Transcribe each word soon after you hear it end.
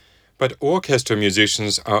But orchestra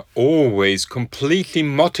musicians are always completely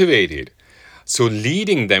motivated. So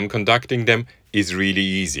leading them, conducting them is really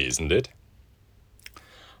easy, isn't it?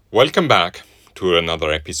 Welcome back to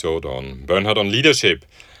another episode on Bernhard on Leadership.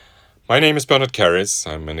 My name is Bernhard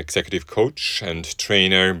Karras. I'm an executive coach and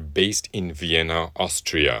trainer based in Vienna,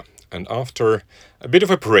 Austria. And after a bit of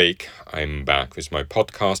a break, I'm back with my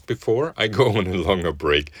podcast before I go on a longer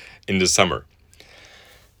break in the summer.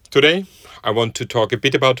 Today, I want to talk a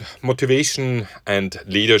bit about motivation and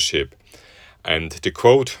leadership. And the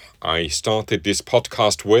quote I started this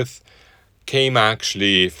podcast with came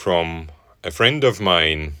actually from a friend of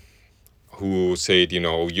mine who said, you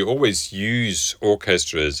always use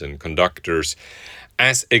orchestras and conductors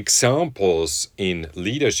as examples in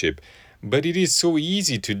leadership, but it is so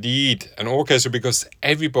easy to lead an orchestra because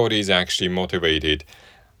everybody is actually motivated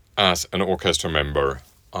as an orchestra member,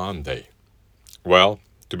 aren't they? Well,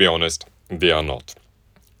 to be honest, they are not.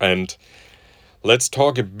 And let's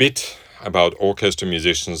talk a bit about orchestra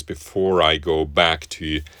musicians before I go back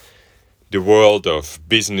to the world of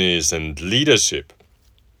business and leadership.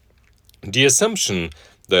 The assumption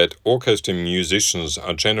that orchestra musicians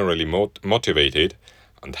are generally motivated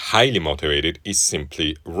and highly motivated is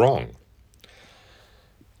simply wrong.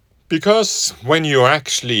 Because when you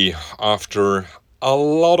actually, after a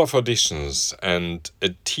lot of auditions and a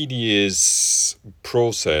tedious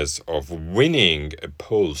process of winning a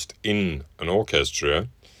post in an orchestra,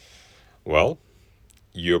 well,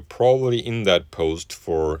 you're probably in that post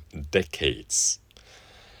for decades.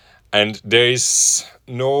 And there is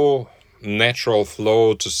no natural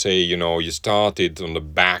flow to say, you started on the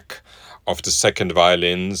back of the second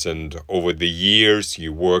violins and over the years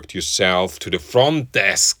you worked yourself to the front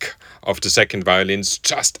desk of the second violins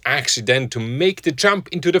just actually then to make the jump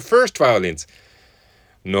into the first violins.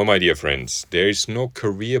 No, my dear friends, there is no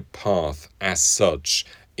career path as such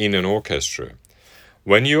in an orchestra.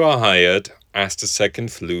 When you are hired as the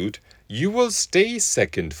second flute, you will stay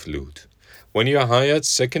second flute. When you are hired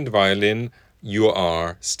second violin, you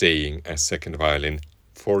are staying as second violin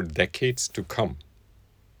for decades to come.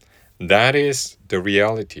 That is the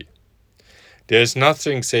reality. There's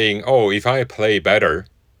nothing saying, if I play better,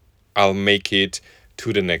 I'll make it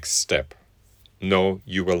to the next step. No,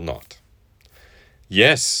 you will not.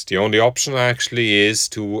 Yes, the only option actually is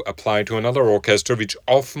to apply to another orchestra, which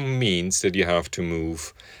often means that you have to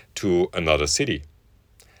move to another city.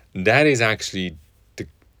 That is actually the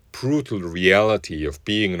brutal reality of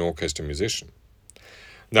being an orchestra musician.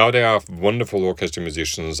 Now, there are wonderful orchestra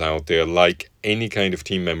musicians out there, like any kind of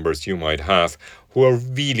team members you might have, who are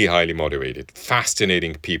really highly motivated,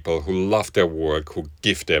 fascinating people who love their work, who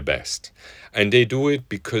give their best. And they do it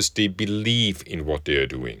because they believe in what they are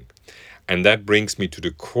doing. And that brings me to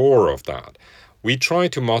the core of that. We try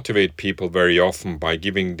to motivate people very often by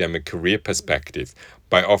giving them a career perspective,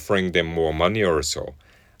 by offering them more money or so.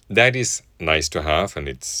 That is nice to have, and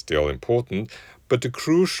it's still important, but the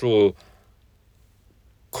crucial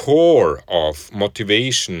core of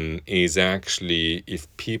motivation is actually if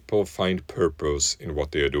people find purpose in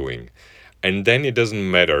what they are doing. And then it doesn't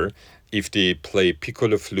matter if they play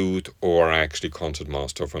piccolo flute or are actually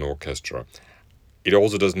concertmaster of an orchestra. It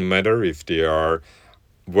also doesn't matter if they are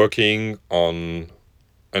working on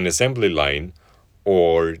an assembly line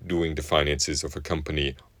or doing the finances of a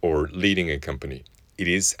company or leading a company. It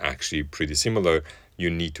is actually pretty similar. You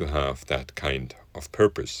need to have that kind of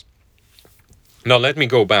purpose. Now, let me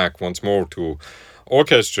go back once more to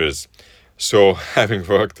orchestras. So, having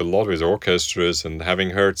worked a lot with orchestras and having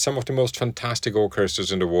heard some of the most fantastic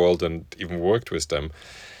orchestras in the world and even worked with them,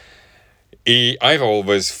 I've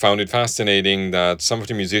always found it fascinating that some of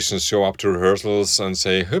the musicians show up to rehearsals and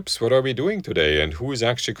say, "Oops, what are we doing today? And who is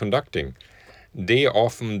actually conducting?" They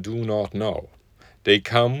often do not know. They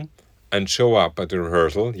come and show up at the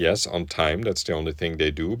rehearsal, yes, on time. That's the only thing they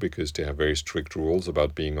do because they have very strict rules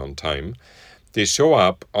about being on time. They show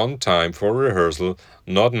up on time for rehearsal,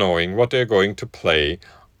 not knowing what they're going to play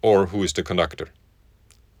or who is the conductor.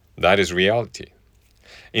 That is reality.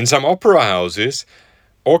 In some opera houses,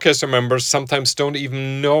 orchestra members sometimes don't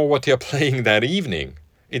even know what they're playing that evening.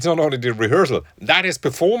 It's not only the rehearsal, that is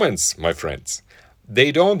performance, my friends.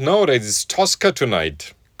 They don't know that it's Tosca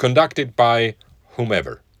tonight, conducted by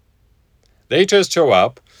whomever. They just show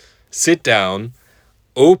up, sit down,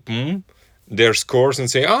 open their scores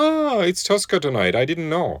and say, it's Tosca tonight, I didn't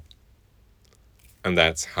know. And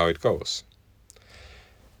that's how it goes.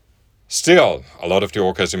 Still, a lot of the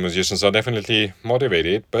orchestra musicians are definitely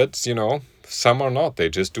motivated, but, some are not. They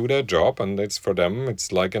just do their job, and for them,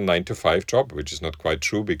 it's like a 9-to-5 job, which is not quite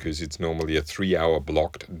true because it's normally a 3-hour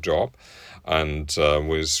blocked job. and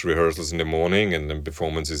with rehearsals in the morning and then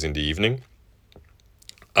performances in the evening.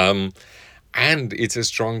 And it's a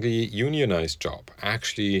strongly unionized job.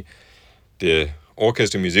 Actually, the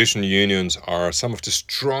orchestra musician unions are some of the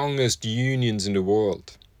strongest unions in the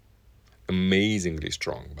world. Amazingly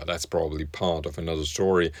strong, but that's probably part of another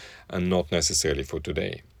story and not necessarily for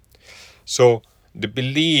today. So the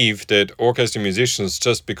belief that orchestra musicians,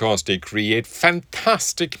 just because they create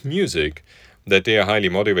fantastic music, that they are highly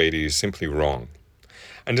motivated is simply wrong.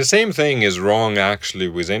 And the same thing is wrong actually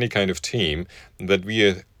with any kind of team, that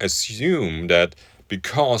we assume that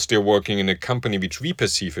because they're working in a company which we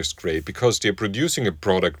perceive as great, because they're producing a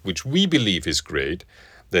product which we believe is great,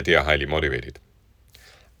 that they are highly motivated.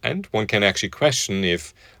 And one can actually question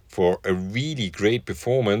if for a really great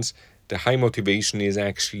performance, the high motivation is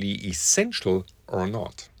actually essential or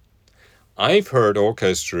not. I've heard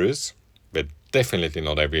orchestras, but definitely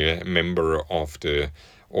not every member of the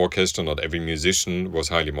orchestra, not every musician was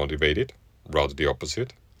highly motivated, rather the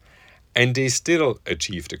opposite, and they still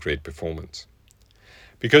achieved a great performance.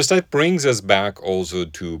 Because that brings us back also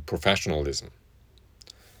to professionalism.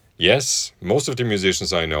 Yes, most of the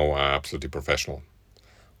musicians I know are absolutely professional.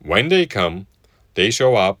 When they come, they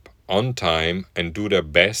show up on time and do their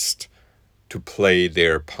best to play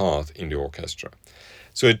their part in the orchestra.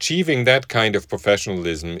 So achieving that kind of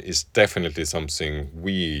professionalism is definitely something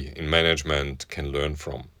we in management can learn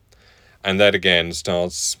from. And that again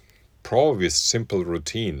starts probably with simple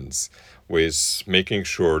routines, with making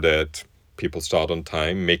sure that people start on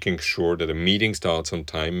time, making sure that a meeting starts on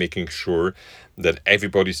time, making sure that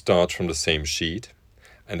everybody starts from the same sheet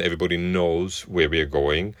and everybody knows where we are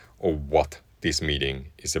going or what this meeting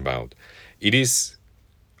is about. It is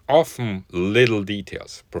often little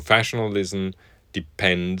details. Professionalism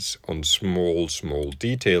depends on small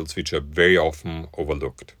details which are very often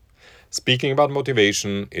overlooked. Speaking about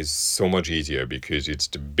motivation is so much easier because it's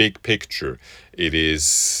the big picture. It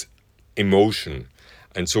is emotion.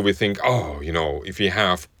 And so we think, if we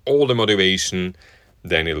have all the motivation,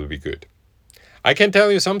 then it'll be good. I can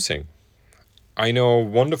tell you something. I know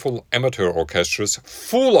wonderful amateur orchestras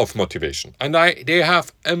full of motivation, and they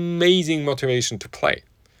have amazing motivation to play.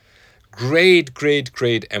 Great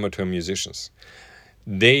amateur musicians.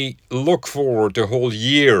 They look forward the whole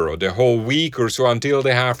year or the whole week or so until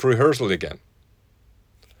they have rehearsal again.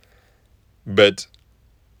 But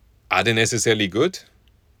are they necessarily good?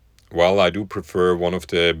 Well, I do prefer one of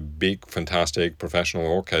the big, fantastic professional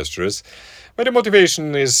orchestras, where the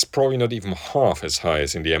motivation is probably not even half as high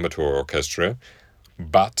as in the amateur orchestra,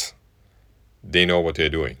 but they know what they're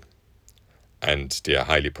doing, and they are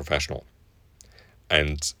highly professional.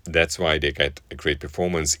 And that's why they get a great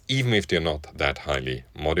performance, even if they're not that highly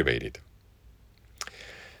motivated.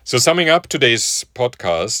 So summing up today's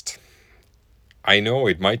podcast, I know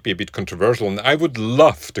it might be a bit controversial, and I would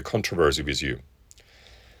love the controversy with you.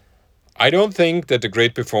 I don't think that the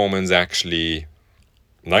great performance actually,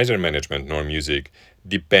 neither management nor music,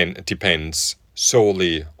 depends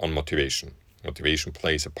solely on motivation. Motivation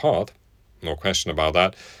plays a part, no question about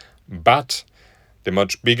that, but the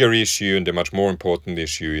much bigger issue and the much more important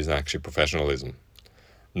issue is actually professionalism.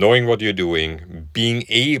 Knowing what you're doing, being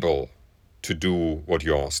able to do what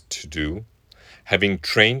you're asked to do, having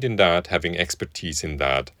trained in that, having expertise in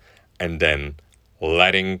that, and then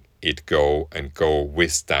letting it go and go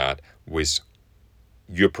with that, with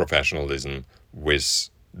your professionalism, with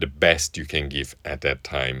the best you can give at that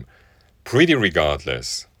time, pretty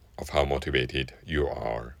regardless of how motivated you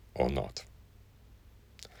are or not.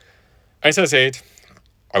 As I said,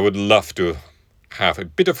 I would love to have a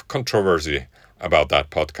bit of controversy about that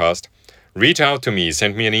podcast. Reach out to me,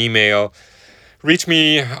 send me an email, reach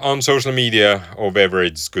me on social media or wherever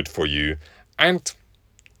it's good for you, and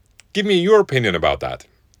give me your opinion about that.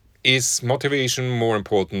 Is motivation more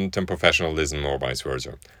important than professionalism or vice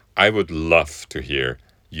versa? I would love to hear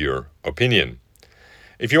your opinion.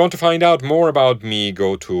 If you want to find out more about me,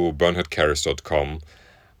 go to bernhardkarras.com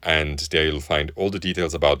and there you'll find all the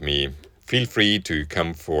details about me. Feel free to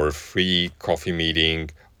come for a free coffee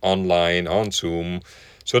meeting online on Zoom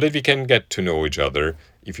so that we can get to know each other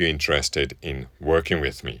if you're interested in working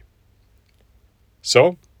with me.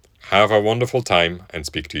 So, have a wonderful time and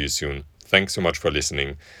speak to you soon. Thanks so much for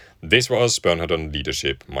listening. This was Bernhard on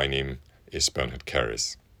Leadership. My name is Bernhard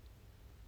Karras.